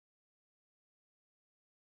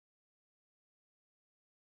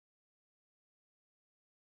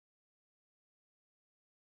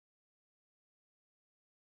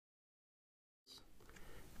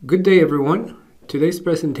Good day, everyone. Today's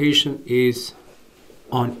presentation is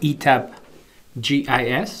on ETAP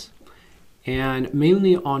GIS and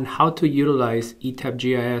mainly on how to utilize ETAP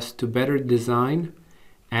GIS to better design,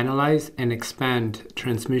 analyze, and expand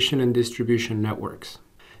transmission and distribution networks.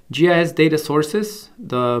 GIS data sources,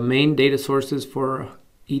 the main data sources for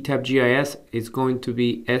ETAP GIS is going to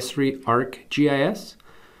be ESRI ArcGIS,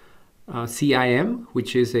 CIM,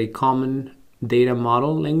 which is a common data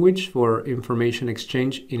model language for information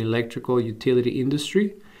exchange in electrical utility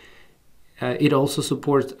industry. It also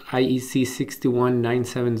supports IEC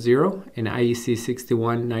 61970 and IEC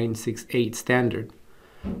 61968 standard.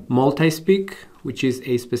 Multispeak, which is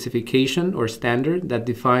a specification or standard that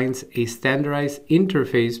defines a standardized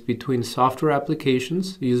interface between software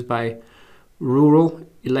applications used by rural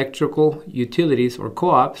electrical utilities or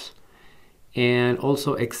co-ops, and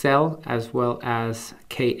also Excel as well as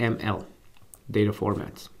KML data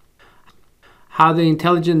formats. How the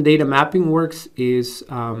intelligent data mapping works is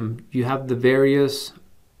you have the various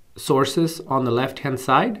sources on the left-hand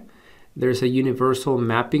side. There's a universal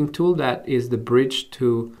mapping tool that is the bridge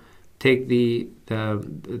to take the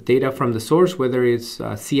data from the source, whether it's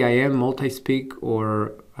CIM, Multispeak,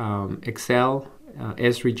 or Excel,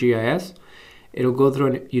 ESRI GIS. It'll go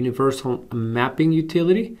through a universal mapping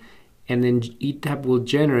utility, and then ETAP will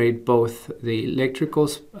generate both the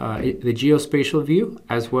the geospatial view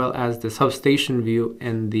as well as the substation view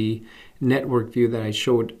and the network view that I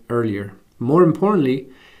showed earlier. More importantly,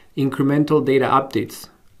 incremental data updates,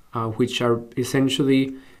 which are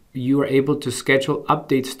essentially you are able to schedule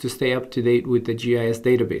updates to stay up to date with the GIS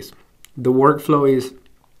database. The workflow is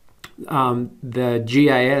the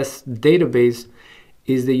GIS database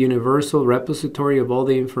is the universal repository of all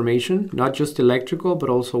the information, not just electrical, but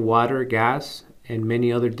also water, gas, and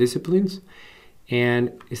many other disciplines.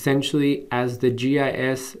 And essentially, as the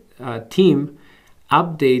GIS team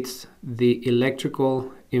updates the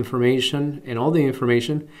electrical information and all the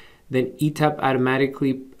information, then ETAP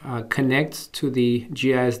automatically connects to the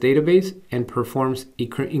GIS database and performs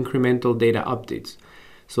incremental data updates.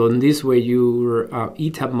 So in this way, your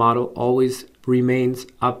ETAP model always remains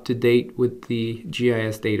up to date with the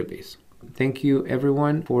GIS database. Thank you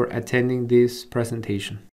everyone for attending this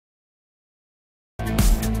presentation.